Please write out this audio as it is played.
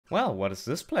Well, what is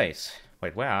this place?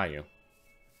 Wait, where are you?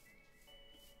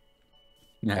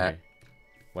 Yeah. Okay.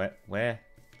 Where?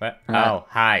 Oh,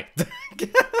 hi.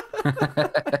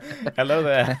 Hello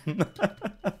there.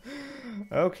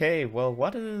 Okay, well,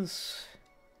 what is...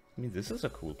 I mean, this is a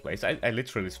cool place. I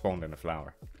literally spawned in a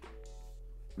flower.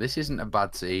 This isn't a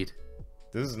bad seed.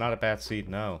 This is not a bad seed,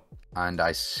 no. And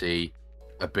I see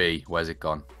a bee. Where's it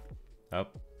gone? Oh,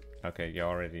 okay, you're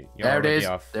already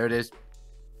off. There it is.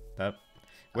 Oh,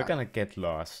 we're gonna get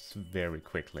lost very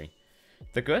quickly.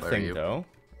 The good thing, though...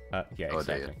 yeah, Oh,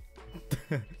 exactly.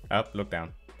 Oh, look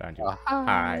down. Behind you. Hi.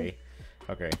 Hi.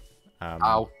 Okay.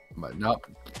 Ow. No.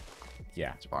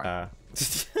 Yeah. It's fine.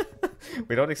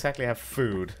 We don't exactly have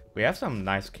food. We have some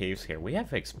nice caves here. We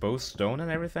have exposed stone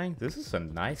and everything. This is a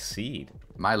nice seed.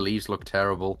 My leaves look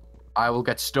terrible. I will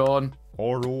get stone.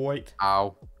 Alright.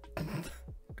 Ow.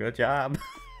 Good job.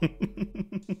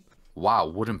 Wow,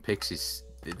 wooden picks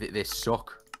they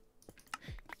suck.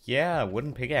 Yeah,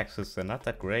 wooden pickaxes, they're not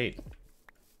that great.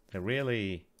 They're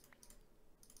really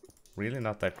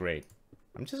not that great.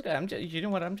 You know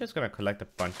what? I'm just gonna collect a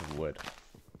bunch of wood.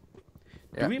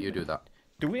 Yeah, you do that.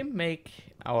 Do we make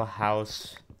our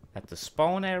house at the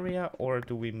spawn area, or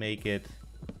do we make it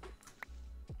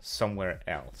somewhere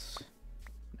else?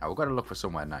 Now we've got to look for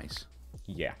somewhere nice.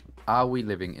 Yeah. Are we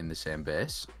living in the same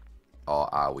base,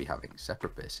 or are we having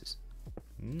separate bases?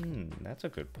 That's a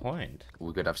good point.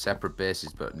 We could have separate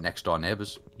bases, but next door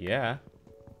neighbors. Yeah.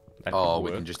 Or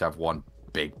we can just have one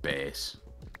big base.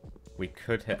 We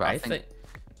could have. But I think.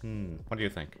 What do you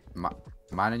think?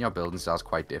 Mine and your building style's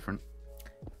quite different.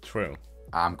 True.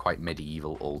 I'm quite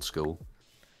medieval, old school.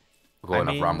 Going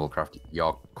off Ramblecraft,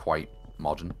 you're quite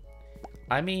modern.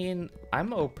 I mean,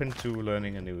 I'm open to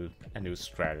learning a new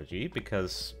strategy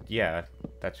because, yeah,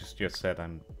 that just said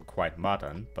I'm quite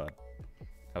modern, but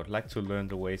I would like to learn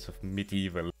the ways of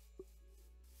medieval.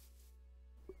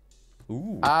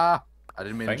 Ooh. Ah, I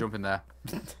didn't mean to jump in there.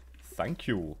 Thank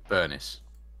you. Furnace.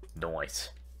 Noise.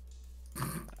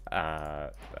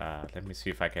 Let me see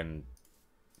if I can.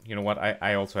 You know what?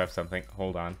 I also have something.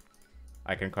 Hold on.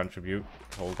 I can contribute.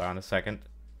 Hold on a second.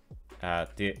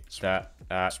 Chest.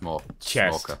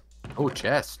 Smoker. Oh,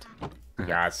 chest.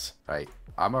 Yes. Right.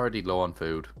 I'm already low on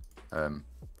food. I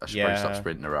should probably stop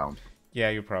sprinting around. Yeah,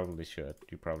 you probably should.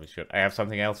 I have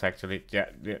something else actually. Yeah.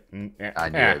 I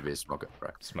knew it would be a smoker.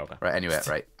 Right. Smoker. Right. Anyway,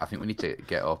 right. I think we need to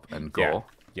get up and go.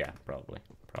 Yeah. Probably.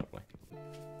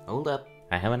 Hold up.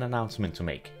 I have an announcement to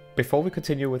make. Before we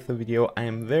continue with the video, I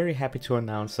am very happy to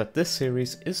announce that this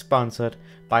series is sponsored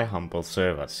by Humble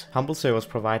Servers. Humble Servers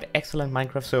provide excellent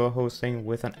Minecraft server hosting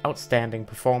with an outstanding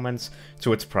performance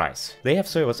to its price. They have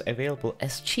servers available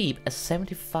as cheap as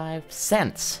 75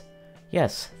 cents.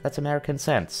 Yes, that's American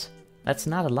cents. That's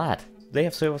not a lot. They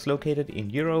have servers located in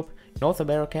Europe, North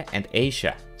America and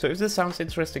Asia. So if this sounds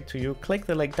interesting to you, click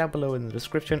the link down below in the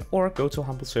description or go to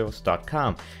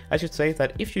humbleservers.com. I should say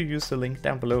that if you use the link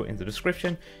down below in the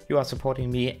description, you are supporting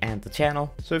me and the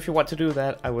channel. So if you want to do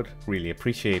that, I would really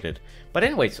appreciate it. But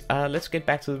anyways, let's get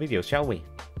back to the video, shall we?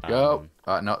 Go!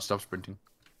 No, stop sprinting.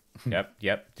 Yep.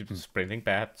 Sprinting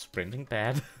bad.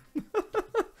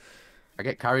 I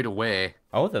get carried away.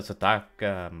 Oh, there's a dark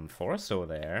forest over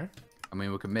there. I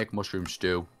mean, we can make mushroom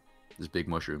stew. There's big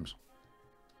mushrooms.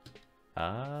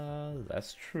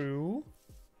 That's true.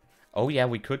 Oh yeah,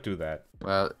 we could do that.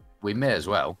 Well, we may as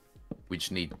well. We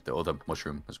just need the other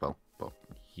mushroom as well. But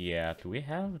yeah, do we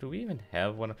even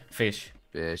have one? Fish.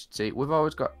 Fish. See, we've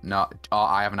always got. No. Oh,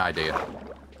 I have an idea.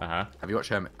 Uh-huh. Have you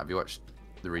watched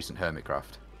the recent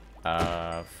Hermitcraft?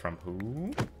 From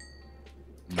who?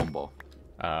 Mumbo.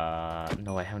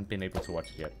 No, I haven't been able to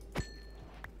watch it yet.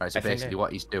 Right, so basically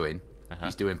what he's doing,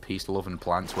 he's doing peace-loving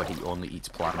plants where he only eats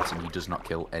plants and he does not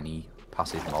kill any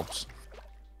passive mobs.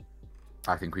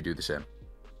 I think we do the same.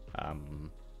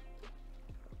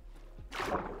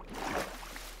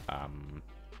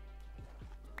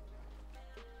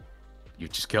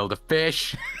 You've just killed a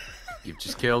fish! You've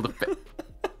just killed a fish!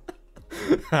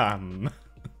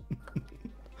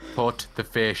 Put the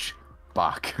fish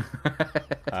back.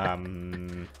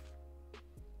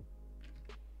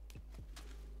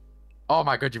 Oh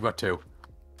my god, you've got two.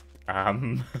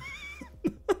 Right,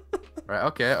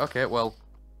 okay, well.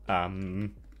 I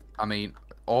mean,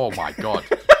 oh my god.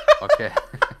 Okay.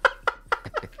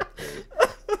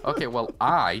 Okay, well,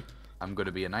 I am going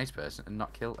to be a nice person and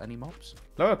not kill any mobs.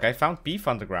 Look, I found beef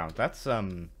underground. That's,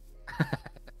 Ooh,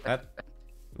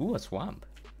 a swamp.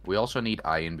 We also need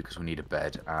iron because we need a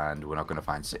bed, and we're not going to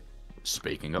find...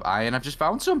 Speaking of iron, I've just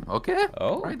found some. Okay.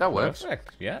 Oh, right, that works.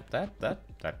 Perfect. Yeah,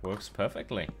 that works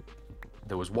perfectly.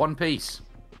 There was one piece.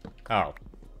 Oh.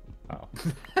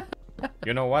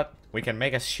 You know what? We can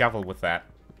make a shovel with that.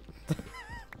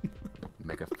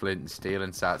 Make a flint and steel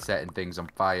and start setting things on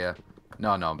fire.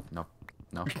 No.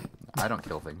 I don't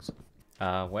kill things.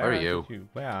 Where are you?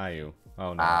 Where are you?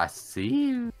 Oh no. I see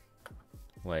you.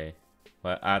 Wait.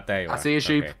 What? There you are. I see a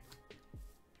sheep. Okay.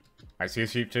 I see a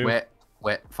sheep too.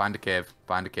 Wait. Find a cave.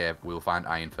 Find a cave. We'll find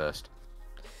iron first.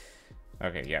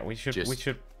 Okay. Yeah. We should. Do you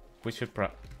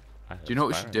know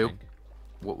what we should do?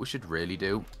 What we should really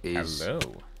do is. Hello.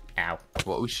 Ow.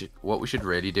 What we should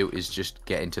really do is just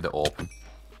get into the open.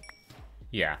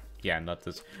 Yeah. Yeah. Not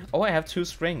this. Oh, I have 2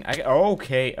 string. Okay.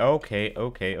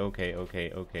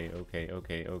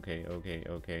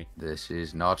 This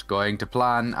is not going to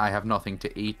plan. I have nothing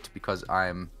to eat because I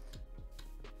am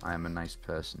a nice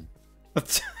person.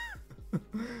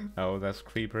 Oh, that's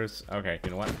creepers. Okay, you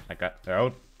know what? I got.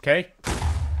 Okay.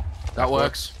 That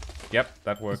works. Yep,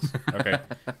 that works. Okay.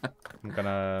 I'm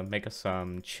gonna make us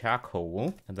some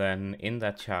charcoal, and then in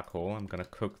that charcoal, I'm gonna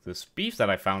cook this beef that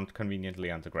I found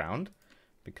conveniently on the ground.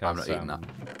 Because I'm not eating that.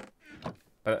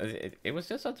 But it was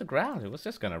just on the ground. It was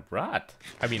just gonna rot.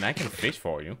 I mean, I can fish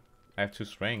for you. I have 2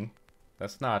 string.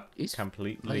 That's not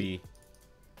completely.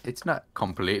 It's not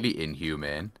completely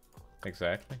inhumane.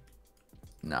 Exactly.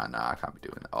 Nah, I can't be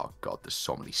doing that. Oh god, there's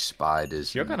so many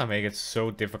spiders. You're gonna make it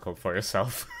so difficult for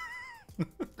yourself.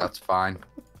 That's fine.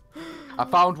 I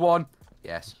found one.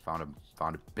 Yes, found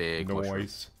a big mushroom.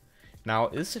 Now,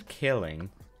 is it killing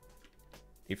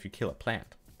if you kill a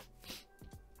plant?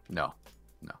 No.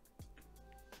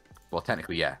 Well,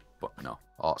 technically, yeah, but no.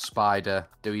 Oh, spider,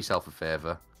 do yourself a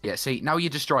favor. Yeah, see, now you're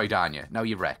destroyed, aren't you? Now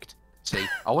you're wrecked. See,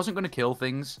 I wasn't going to kill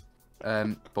things,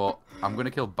 but I'm going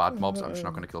to kill bad mobs. I'm just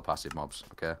not going to kill passive mobs,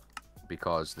 okay?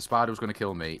 Because the spider was going to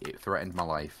kill me. It threatened my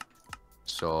life.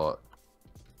 So,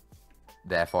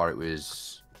 therefore, it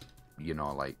was, you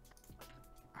know, like,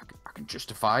 I can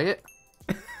justify it.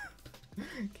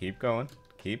 Keep going.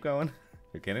 You're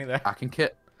getting there. I can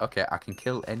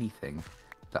kill anything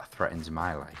that threatens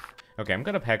my life. Okay, I'm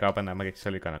gonna pack up and I'm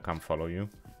actually gonna come follow you.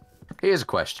 Here's a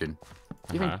question.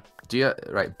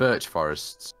 Right, birch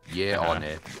forests, yeah or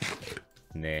nay?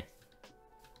 Nay.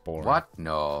 Boring. What?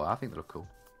 No, I think they look cool.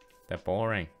 They're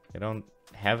boring. They don't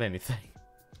have anything.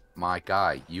 My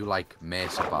guy, you like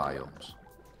mesa biomes.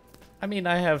 I mean,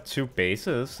 I have 2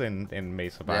 bases in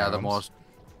mesa biomes. They are the most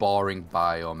boring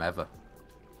biome ever.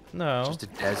 No. Just a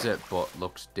desert, but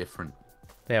looks different.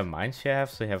 They have mine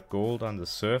shafts, they have gold on the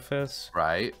surface.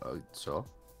 Right, so.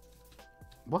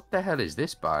 What the hell is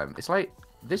this biome? It's like,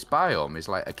 this biome is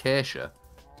like acacia,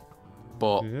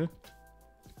 but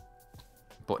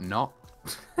not.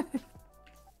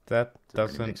 That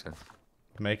doesn't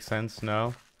make sense,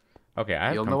 no.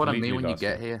 Okay, You'll know what I mean when you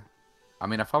get here. I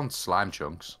mean, I found slime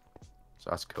chunks, so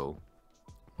that's cool.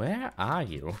 Where are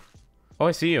you? Oh,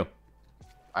 I see you.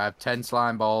 I have 10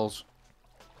 slime balls.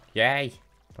 Yay.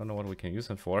 Don't know what we can use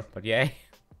them for, but yay.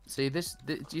 See, do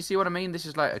you see what I mean? This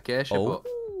is like acacia, but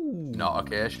not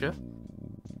acacia.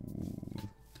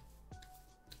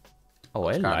 Oh,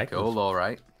 I like this. Cool, all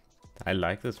right. I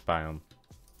like this biome.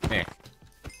 Eh.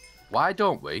 Why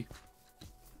don't we?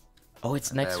 Oh,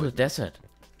 it's next to a desert.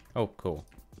 Oh, cool.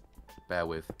 Bear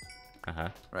with. Uh-huh.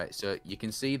 Right, so you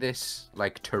can see this,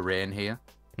 like, terrain here.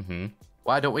 Mm-hmm.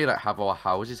 Why don't we, like, have our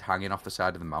houses hanging off the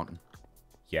side of the mountain?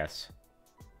 Yes.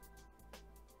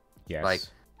 Yes. Like,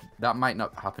 that might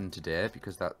not happen today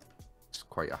because that's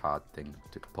quite a hard thing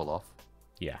to pull off.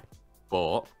 Yeah.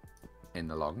 But in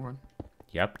the long run.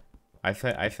 Yep. I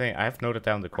think I've noted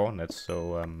down the coordinates,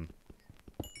 so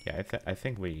yeah, I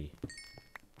think we.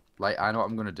 Like, I know what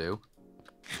I'm gonna do.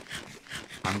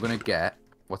 I'm gonna get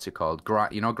what's it called?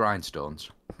 Grindstones.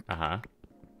 Uh-huh.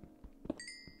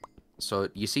 So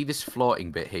you see this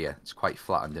floating bit here? It's quite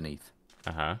flat underneath.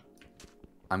 Uh-huh.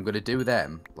 I'm gonna do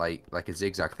them like a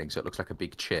zigzag thing, so it looks like a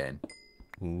big chain.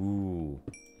 Ooh.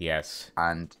 Yes.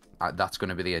 And that's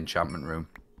gonna be the enchantment room.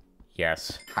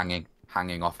 Yes. Hanging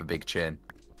off a big chain.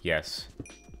 Yes.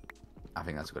 I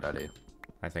think that's a good idea.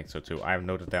 I think so too. I've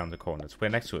noted down the coordinates. We're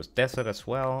next to a desert as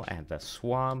well, and a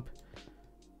swamp.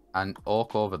 And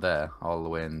oak over there, all the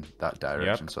way in that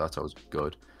direction, so that's always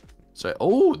good. So,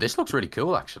 oh, this looks really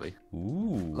cool, actually.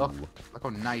 Ooh. Look how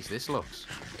nice this looks.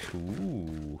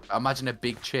 Ooh. Imagine a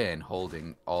big chain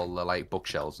holding all the, like,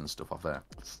 bookshelves and stuff off there.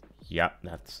 Yeah,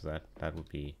 that would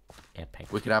be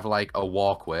epic. We could have, like, a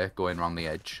walkway going around the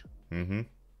edge. Mm-hmm.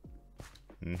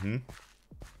 Mm-hmm.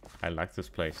 I like this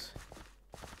place.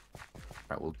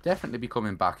 Right, we'll definitely be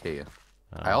coming back here.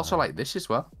 I also like this as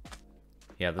well.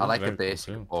 Yeah, I like the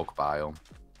basic oak biome.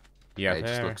 Yeah, it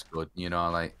just looks good, you know,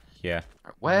 like... Yeah.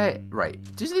 Where... Right,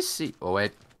 does this see... Oh,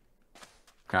 wait.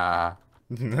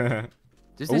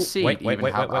 Does Does this seed wait,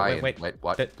 even have iron? Wait,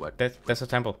 what? There's a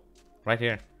temple. Right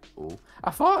here. Ooh. I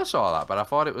thought I saw that, but I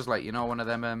thought it was like, you know, one of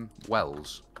them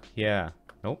wells. Yeah.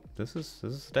 Nope. There's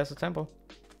a temple.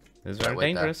 This is very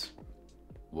wait dangerous.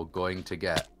 We're going to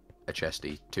get a chest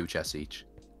each, 2 chests each.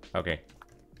 Okay.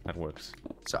 That works.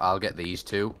 So I'll get these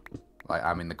 2. Like,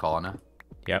 I'm in the corner.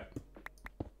 Yep.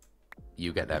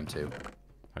 You get them 2.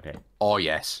 Okay. Oh,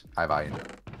 yes. I have iron.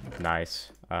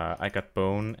 Nice. I got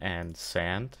bone and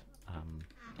sand.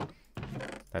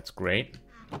 That's great.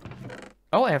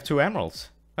 Oh, I have 2 emeralds.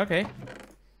 Okay.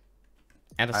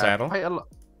 And a saddle.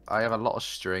 I have a lot of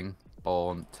string,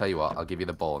 bone. Tell you what, I'll give you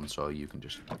the bone so you can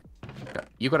just...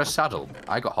 You got a saddle.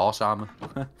 I got horse armor.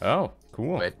 Oh,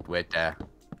 cool. Wait there.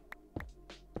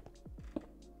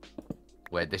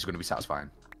 Wait, this is going to be satisfying.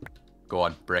 Go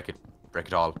on, break it. Break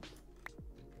it all.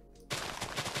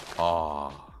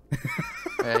 Oh.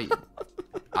 Hey,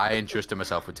 I entrusted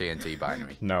myself with TNT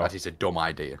binary. No. That is a dumb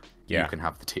idea. Yeah. You can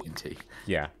have the TNT.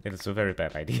 Yeah, it is a very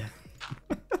bad idea.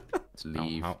 Let's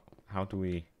leave. How do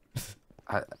we...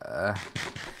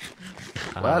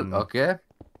 Well, okay.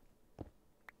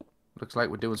 Looks like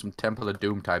we're doing some Temple of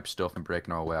Doom type stuff and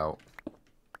breaking our way out.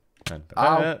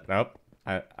 Nope.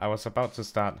 I was about to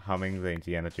start humming the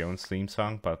Indiana Jones theme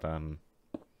song, but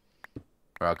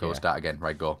Right, I'll go start again.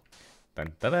 Right, go.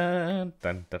 Dun da da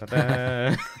dun da da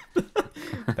da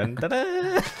dun da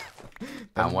da.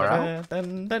 And we're out.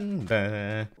 Dun, dun,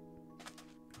 dun.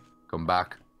 Come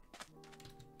back.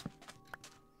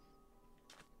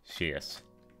 Cheers.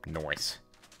 Nice.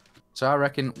 So I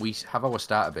reckon we have our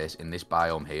starter base in this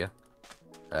biome here.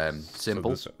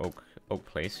 Simple. So this oak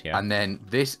place, yeah. And then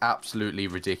this absolutely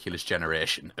ridiculous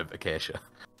generation of acacia.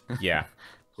 Yeah.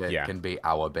 It can be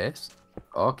our base.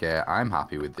 Okay, I'm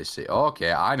happy with this.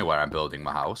 Okay, I know where I'm building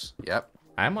my house. Yep.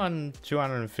 I'm on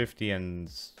 250 and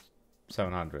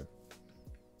 700.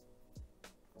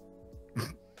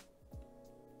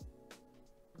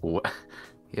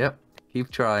 Yep. Keep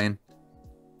trying.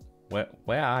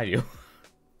 Where are you?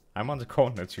 I'm on the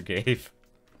coordinates you gave.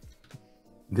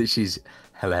 This is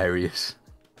hilarious.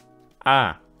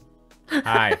 Ah.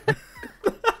 Hi.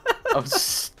 I've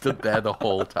stood there the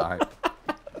whole time.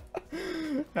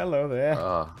 Hello there.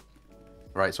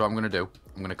 Right, so what I'm going to do,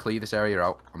 I'm going to clear this area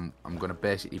out. I'm going to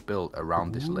basically build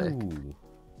around this lake.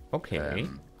 Okay.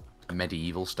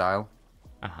 Medieval style.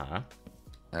 Uh-huh.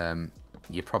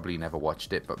 You probably never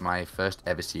watched it, but my first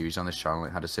ever series on this channel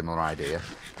had a similar idea.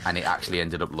 And it actually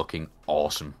ended up looking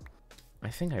awesome. I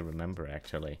think I remember,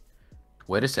 actually.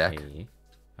 Wait a sec. Okay.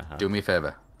 Do me a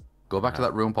favour. Go back to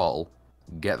that room portal.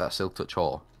 Get that silk touch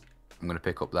ore. I'm going to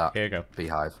pick up that Here you go.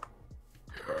 beehive.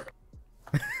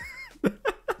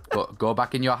 Go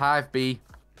back in your hive, bee,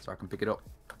 so I can pick it up.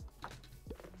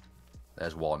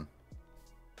 There's one.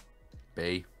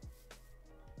 Bee.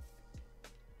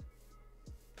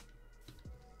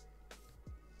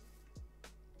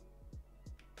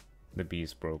 The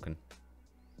bee's broken.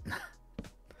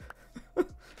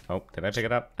 Oh, did I pick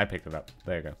it up? I picked it up.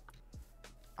 There you go.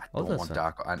 I don't want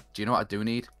dark. Do you know what I do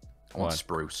need? I want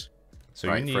spruce. So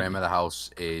right, you need... frame of the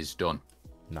house is done.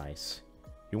 Nice.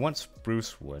 You want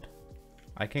spruce wood.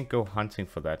 I can go hunting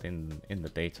for that in the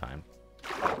daytime.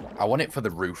 I want it for the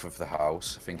roof of the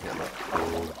house. I think it'll look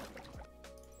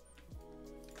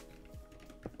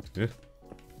cool.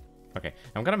 Okay,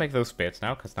 I'm gonna make those beds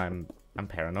now because I'm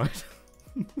paranoid.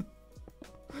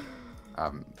 I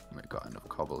haven't got enough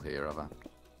cobble here, have I?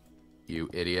 You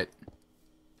idiot.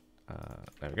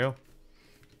 There we go.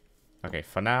 Okay,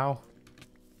 for now,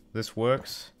 this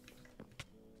works.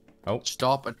 Oh.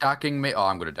 Stop attacking me. Oh,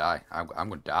 I'm gonna die. I'm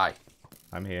gonna die.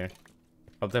 I'm here.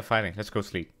 Oh, they're fighting. Let's go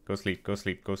sleep. Go sleep. Go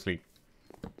sleep. Go sleep.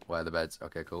 Where are the beds?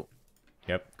 Okay, cool.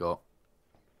 Yep. Go.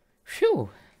 Phew.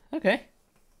 Okay.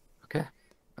 Okay.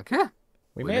 Okay.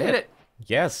 We made it.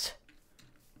 Yes.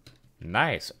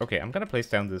 Nice. Okay, I'm gonna place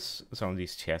down some of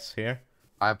these chests here.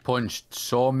 I punched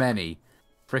so many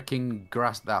freaking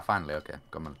grass. That finally. Okay,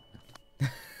 come on.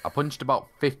 I punched about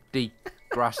 50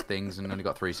 grass things and only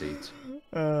got 3 seeds.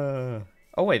 Oh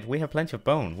wait, we have plenty of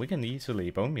bone. We can easily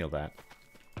bone meal that.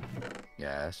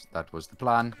 Yes, that was the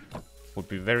plan. Would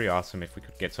be very awesome if we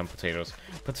could get some potatoes.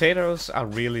 Potatoes are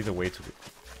really the way to...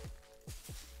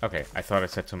 Okay, I thought I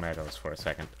said tomatoes for a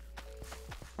second.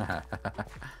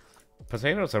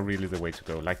 Potatoes are really the way to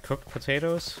go. Like cooked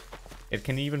potatoes, it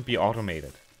can even be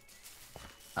automated.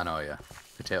 I know, yeah.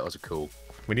 Potatoes are cool.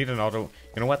 We need an auto...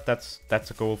 You know what? That's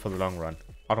a goal for the long run.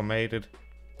 Automated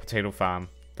potato farm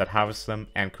that harvests them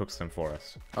and cooks them for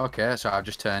us. Okay, so I've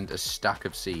just turned a stack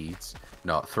of seeds,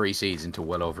 no, 3 seeds into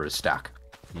well over a stack.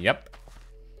 Yep.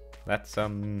 That's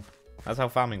how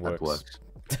farming works. That works.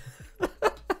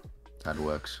 That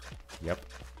works. Yep.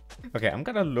 Okay, I'm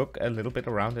gonna look a little bit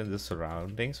around in the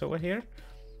surroundings over here.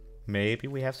 Maybe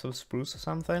we have some spruce or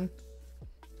something.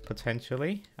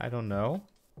 Potentially. I don't know.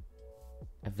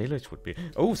 A village would be...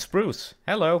 Oh, spruce!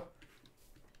 Hello!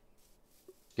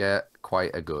 Get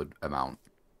quite a good amount.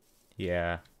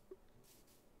 Yeah.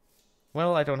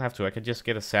 Well, I don't have to. I can just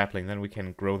get a sapling, then we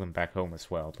can grow them back home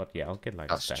as well. But yeah, I'll get like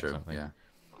That's a stack true, something. yeah.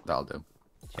 That'll do.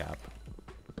 Chop.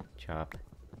 Chop.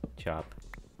 Chop.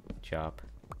 Chop.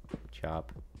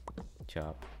 Chop.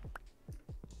 Chop.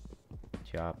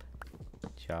 Chop.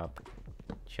 Chop.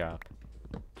 Chop.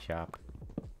 Chop.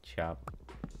 Chop.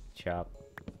 Chop.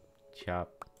 Chop.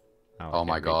 Oh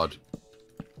my god.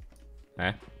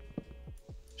 Eh?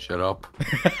 Shut up.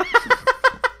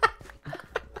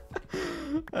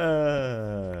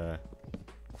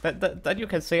 That you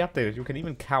can say up there. You can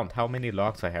even count how many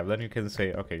logs I have. Then you can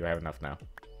say, okay, you have enough now.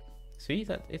 See,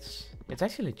 that it's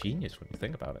actually genius when you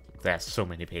think about it. There's so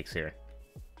many pigs here.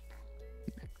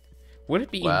 Would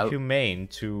it be inhumane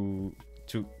to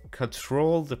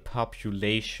control the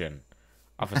population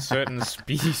of a certain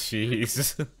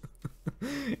species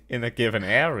in a given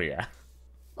area?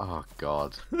 Oh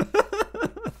god.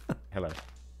 Hello.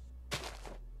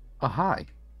 Oh hi.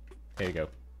 There you go.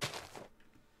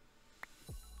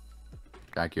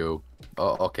 Thank you.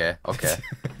 Oh, okay, okay.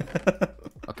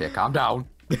 Okay, calm down.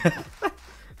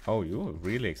 Oh, you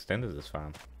really extended this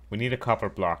farm. We need a copper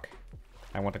block.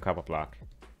 I want a copper block.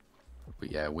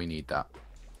 But yeah, we need that.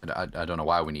 I don't know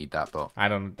why we need that, but I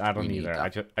don't either.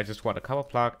 I just want a copper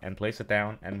block and place it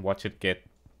down and watch it get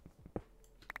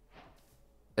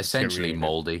essentially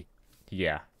moldy.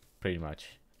 Yeah, pretty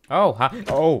much. Oh,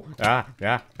 oh, yeah,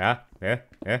 yeah, yeah, yeah,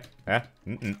 yeah, yeah.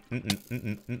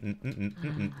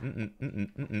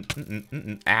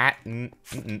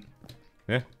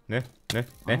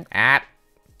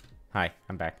 Hi,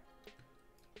 I'm back.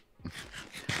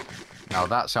 Now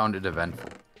that sounded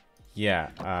eventful. Yeah,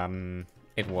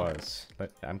 it was.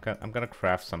 I'm gonna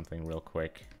craft something real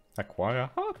quick. Acquire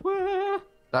hardware.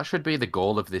 That should be the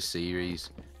goal of this series.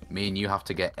 Me and you have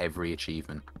to get every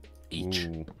achievement. Each.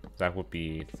 Ooh, that would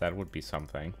be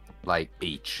something. Like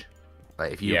each.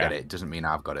 Like if you get it, doesn't mean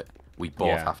I've got it. We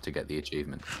both have to get the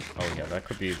achievement. Oh yeah, that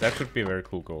could be a very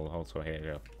cool goal. Also, here you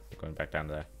go. Going back down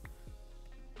there.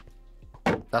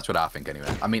 That's what I think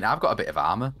anyway. I mean, I've got a bit of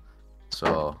armor,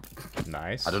 so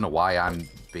nice. I don't know why I'm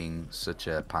being such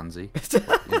a pansy. But,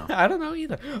 you know. I don't know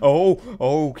either. Oh,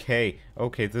 okay,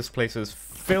 okay. This place is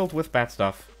filled with bad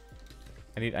stuff.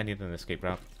 I need an escape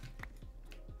route.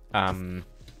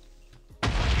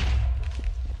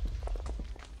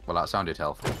 Well, that sounded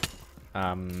helpful.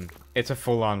 It's a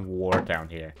full-on war down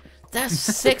here. There's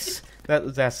six.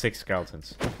 There's 6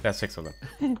 skeletons. There's 6 of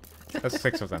them. There's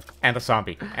 6 of them, and a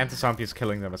zombie. And the zombie is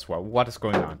killing them as well. What is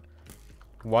going on?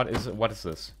 What is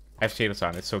this? I have shaders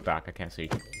on. It's so dark I can't see.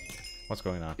 What's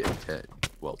going on?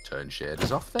 Well, turn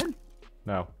shaders off then.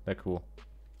 No, they're cool.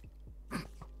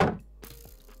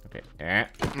 Okay.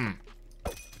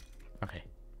 Okay.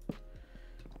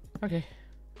 Okay.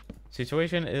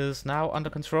 Situation is now under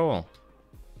control.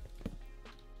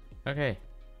 Okay.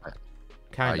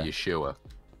 Kinda. Are you sure?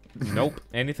 Nope.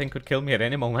 Anything could kill me at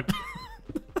any moment.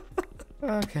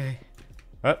 Okay.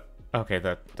 Okay,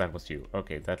 that was you.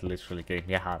 Okay, that literally gave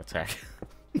me a heart attack.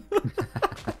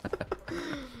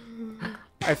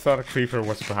 I thought a creeper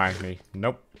was behind me.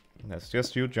 Nope. That's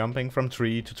just you jumping from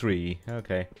tree to tree.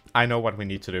 Okay. I know what we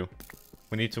need to do.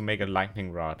 We need to make a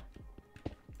lightning rod.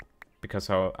 Because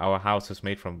our house is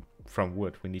made from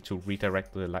wood. We need to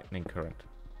redirect the lightning current.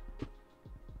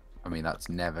 I mean, that's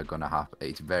never gonna happen.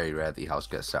 It's very rare the house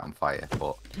gets set on fire,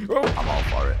 but I'm all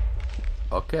for it.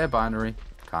 Okay, binary.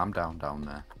 Calm down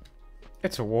there.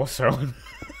 It's a war zone.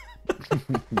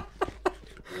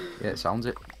 Yeah, it sounds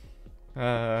it.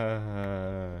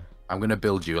 I'm gonna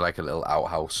build you like a little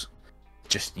outhouse.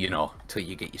 Just, you know, till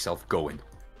you get yourself going.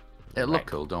 It'll look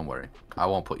cool, don't worry. I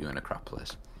won't put you in a crap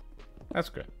place. That's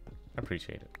good. I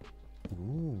appreciate it.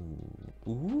 Ooh.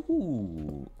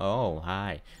 Ooh. Oh,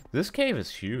 hi. This cave is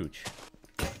huge.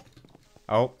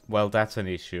 Oh, well, that's an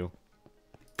issue.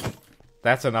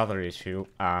 That's another issue.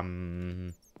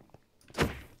 I'm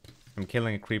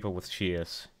killing a creeper with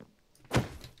shears.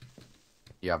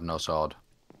 You have no sword.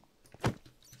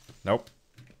 Nope.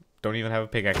 Don't even have a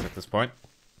pickaxe at this point.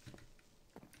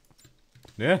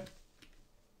 Yeah.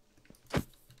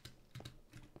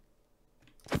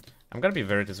 I'm gonna be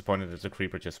very disappointed if the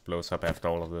creeper just blows up after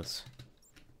all of this.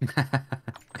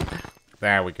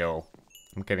 There we go.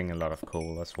 I'm getting a lot of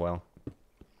coal as well.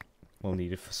 We'll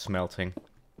need it for smelting.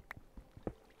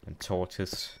 And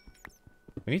torches.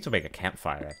 We need to make a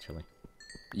campfire, actually.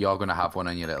 You're gonna have one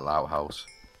in your little outhouse.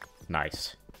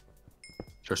 Nice.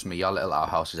 Trust me, your little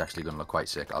outhouse is actually going to look quite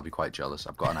sick. I'll be quite jealous.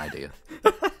 I've got an idea.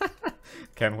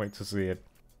 Can't wait to see it.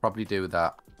 Probably do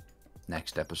that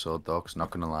next episode, though, because not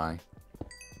going to lie.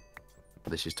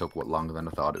 This just took longer than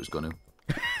I thought it was going to.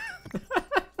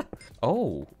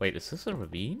 Oh, wait, is this a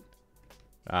ravine?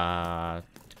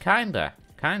 Kinda.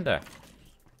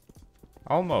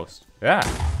 Almost. Yeah.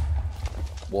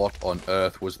 What on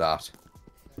earth was that?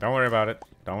 Don't worry about it.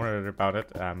 Don't worry about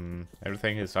it.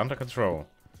 Everything is under control.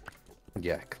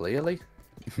 Yeah, clearly.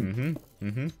 I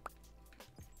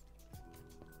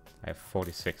have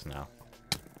 46 now.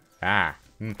 Ah.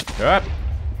 Good.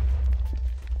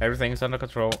 Everything is under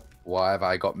control. Why have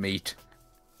I got meat?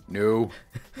 No.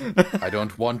 I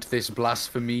don't want this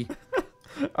blasphemy.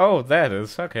 Oh, that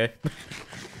is. Okay.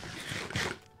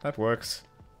 That works.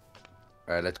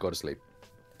 Alright, let's go to sleep.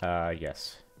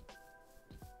 Yes.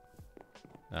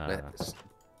 Let's,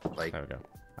 like, there we go.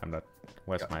 I'm not...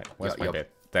 Where's my yeah, bed?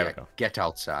 There we go. Get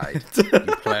outside. You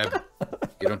pleb.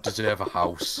 You don't deserve a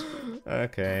house.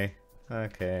 Okay.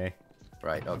 Okay.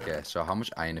 Right, okay. So how much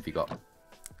iron have you got?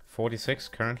 46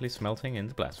 currently smelting in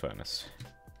the blast furnace.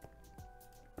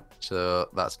 So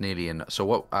that's nearly in. So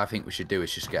what I think we should do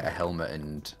is just get a helmet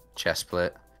and chest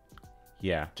plate.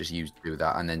 Yeah. Just do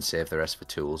that and then save the rest for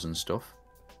tools and stuff.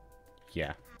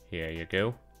 Yeah. Here you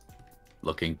go.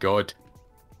 Looking good.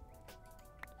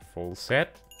 Full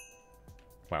set.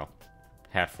 Well,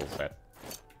 half full set.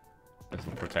 This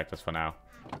will protect us for now.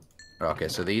 Okay,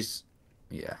 so these,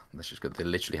 yeah, that's just good. They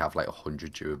literally have like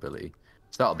 100 durability.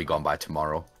 So that'll be gone by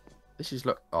tomorrow. This is,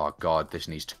 look, oh god, this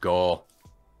needs to go.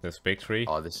 This big tree?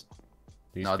 Oh, this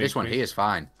one here is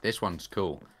fine. This one's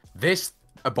cool. This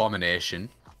abomination.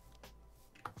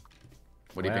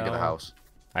 What do you think of the house?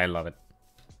 I love it.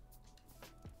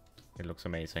 It looks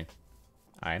amazing.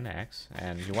 Iron axe.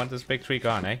 And you want this big tree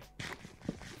gone, eh?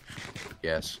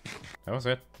 Yes. That was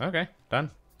it. Okay,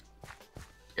 done.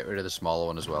 Get rid of the smaller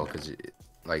one as well, because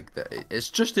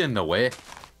it's just in the way.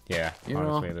 Yeah, You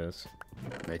honestly know. it is.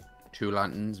 Made 2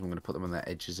 lanterns. I'm going to put them on the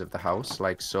edges of the house,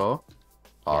 like so.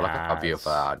 Oh, look at how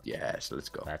beautiful. Yes, let's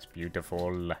go. That's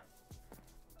beautiful.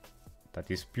 That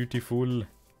is beautiful.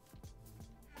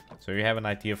 So you have an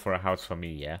idea for a house for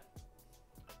me, yeah?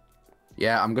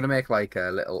 Yeah, I'm going to make like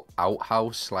a little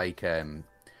outhouse, like,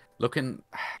 looking...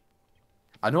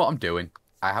 I know what I'm doing.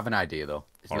 I have an idea, though.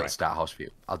 It's a little start house for you.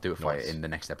 I'll do it for you in the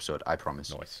next episode, I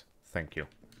promise. Nice. Thank you.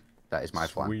 That is my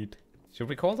plan. Sweet. Should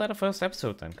we call that a first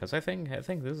episode then? Because I think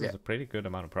this is a pretty good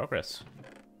amount of progress.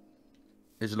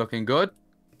 Is it looking good?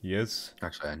 Yes.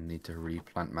 Actually, I need to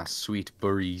replant my sweet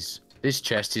berries. This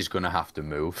chest is going to have to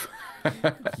move.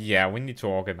 Yeah, we need to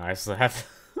organize that.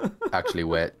 Actually,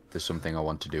 wait. There's something I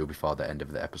want to do before the end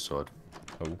of the episode.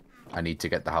 Oh. I need to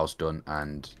get the house done,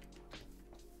 and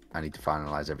I need to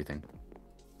finalize everything.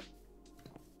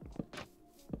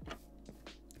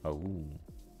 Oh.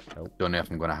 Nope. Don't know if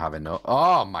I'm going to have enough.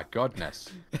 Oh, my goodness.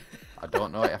 I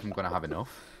don't know if I'm going to have enough.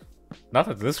 Not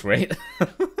at this rate.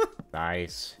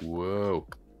 Nice. Whoa.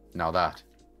 Now that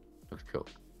looks cool.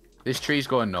 This tree's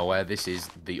going nowhere. This is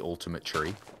the ultimate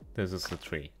tree. This is the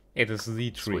tree. It is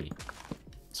the tree. Sweet.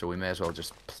 So we may as well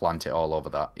just plant it all over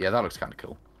that. Yeah, that looks kind of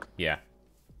cool. Yeah.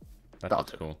 That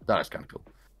looks cool. That is kind of cool.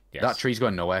 Yes. That tree's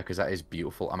going nowhere because that is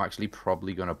beautiful. I'm actually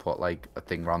probably going to put like a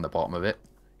thing around the bottom of it.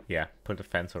 Yeah, put a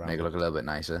fence around Make it it. look a little bit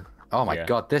nicer. Oh my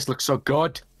god, this looks so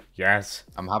good. Yes.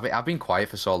 I've been quiet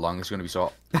for so long. It's going to be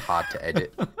so hard to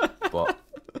edit. But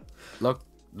look,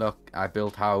 I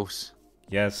built house.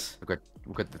 Yes.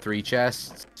 We've got the 3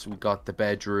 chests. We got the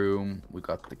bedroom. We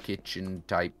got the kitchen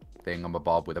type thing on my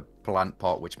bob with a plant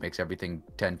pot, which makes everything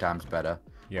 10 times better.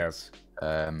 Yes.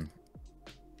 I'll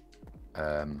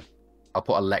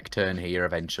put a lectern here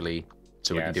eventually,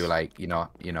 so we can do like you know,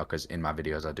 because in my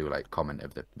videos I do like comment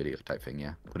of the video type thing.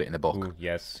 Yeah, put it in the book. Ooh,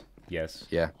 yes. Yes.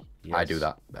 Yeah, yes. I do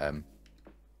that.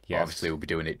 Yes. Obviously we'll be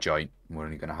doing it joint. We're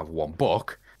only gonna have 1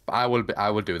 book, but I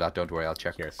will do that. Don't worry. I'll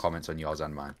check comments on yours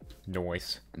and mine.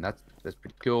 Noise. And that's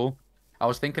pretty cool. I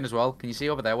was thinking as well. Can you see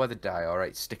over there where the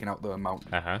diorite sticking out the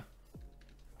mountain? Uh huh.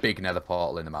 Big nether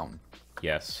portal in the mountain.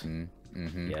 Yes.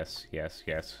 Mm-hmm. Yes. Yes.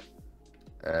 Yes.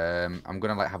 I'm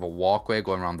gonna like have a walkway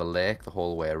going around the lake the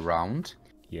whole way around.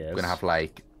 Yes. I'm gonna have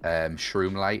like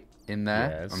shroom light in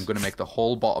there. Yes. I'm gonna make the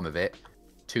whole bottom of it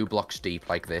 2 blocks deep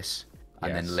like this,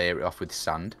 and then layer it off with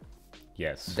sand.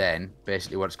 Yes. Then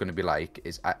basically what it's gonna be like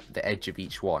is at the edge of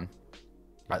each one.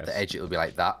 At the edge it'll be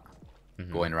like that,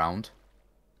 going around.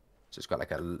 So it's got like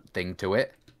a thing to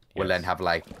it. We'll then have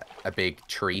like a big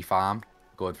tree farm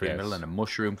going through the middle and a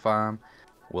mushroom farm.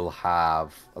 We'll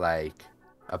have like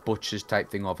a butcher's type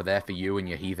thing over there for you and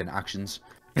your heathen actions.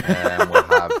 We'll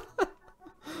have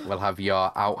we'll have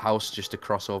your outhouse just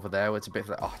across over there. Where it's a bit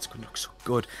like, oh, it's gonna look so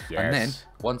good. Yes. And then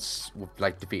once we've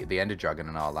like defeated the Ender Dragon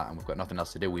and all that, and we've got nothing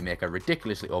else to do, we make a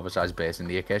ridiculously oversized base in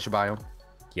the Acacia biome.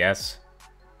 Yes.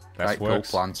 That Right, works.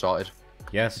 cool, plan sorted.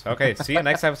 Yes. Okay. See you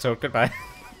next episode. Goodbye.